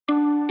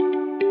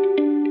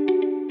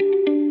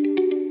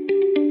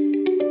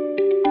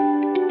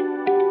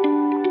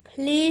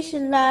Please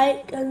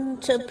like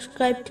and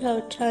subscribe to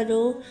our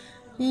channel.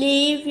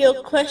 Leave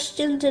your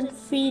questions and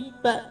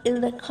feedback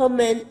in the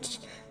comments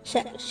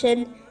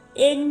section.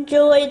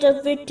 Enjoy the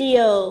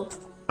video.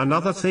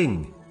 Another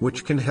thing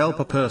which can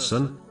help a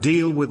person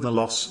deal with the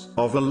loss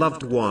of a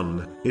loved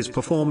one is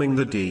performing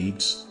the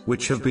deeds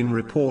which have been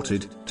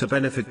reported to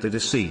benefit the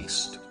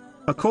deceased.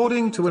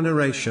 According to a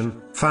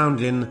narration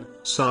found in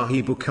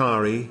Sahih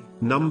Bukhari,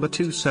 number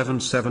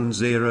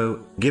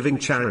 2770, giving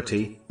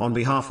charity on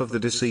behalf of the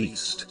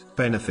deceased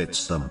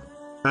benefits them.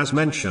 As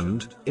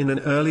mentioned in an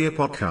earlier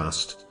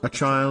podcast, a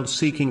child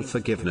seeking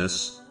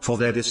forgiveness for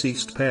their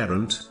deceased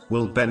parent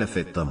will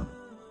benefit them.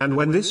 And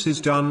when this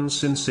is done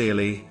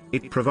sincerely,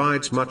 it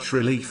provides much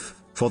relief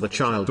for the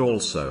child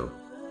also.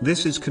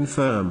 This is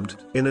confirmed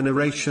in a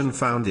narration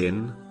found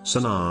in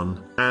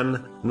Sunnah and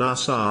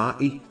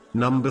Nasa'i,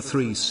 number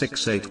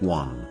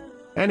 3681.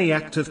 Any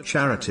act of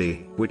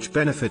charity which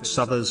benefits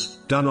others,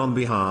 done on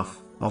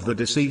behalf of the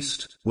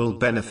deceased, will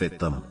benefit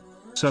them.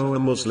 So a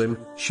Muslim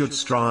should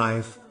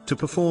strive to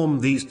perform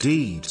these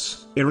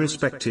deeds,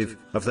 irrespective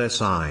of their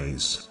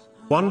size.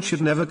 One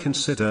should never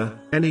consider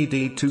any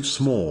deed too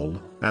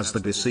small, as the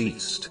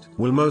deceased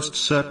will most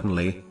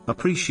certainly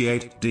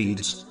appreciate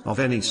deeds of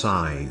any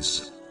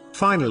size.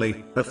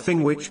 Finally, a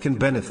thing which can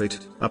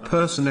benefit a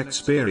person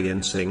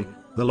experiencing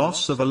the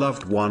loss of a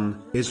loved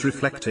one is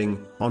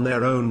reflecting on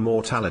their own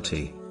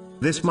mortality.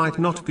 This might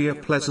not be a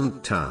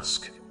pleasant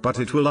task, but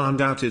it will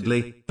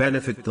undoubtedly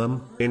benefit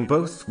them in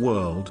both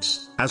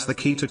worlds, as the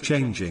key to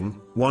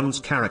changing one's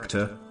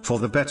character for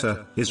the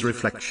better is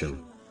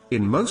reflection.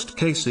 In most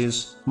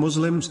cases,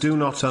 Muslims do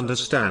not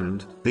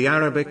understand the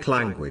Arabic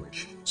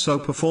language, so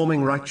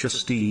performing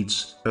righteous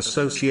deeds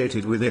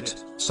associated with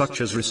it,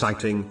 such as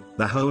reciting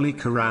the Holy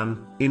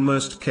Quran, in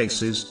most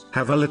cases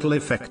have a little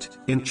effect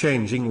in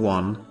changing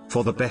one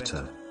for the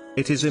better.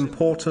 It is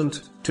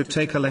important to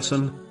take a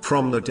lesson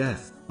from the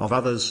death of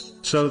others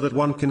so that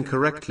one can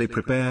correctly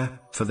prepare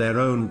for their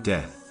own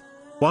death.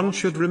 One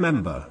should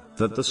remember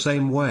that the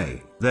same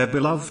way their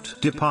beloved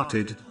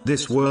departed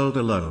this world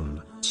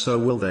alone, so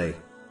will they.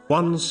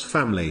 One's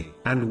family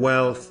and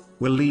wealth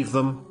will leave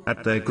them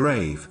at their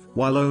grave,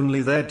 while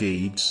only their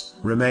deeds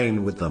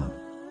remain with them.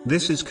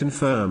 This is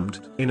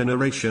confirmed in a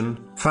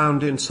narration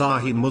found in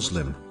Sahih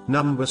Muslim,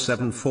 number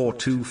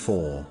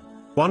 7424.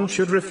 One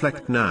should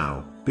reflect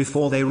now,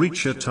 before they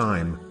reach a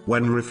time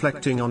when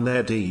reflecting on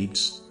their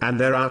deeds and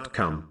their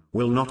outcome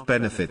will not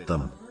benefit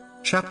them.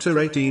 Chapter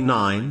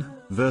 89,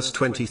 verse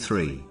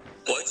 23.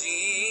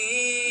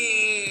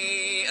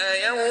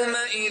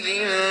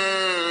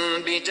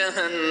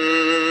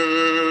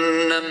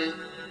 جهنم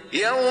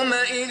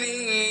يومئذ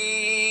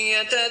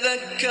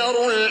يتذكر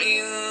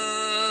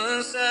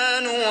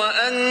الإنسان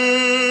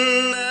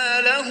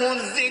وأنى له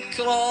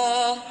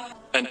الذكرى.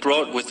 And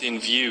brought within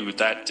view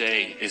that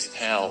day is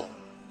hell.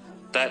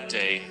 That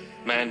day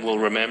man will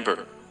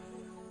remember.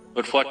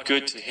 But what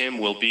good to him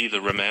will be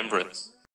the remembrance?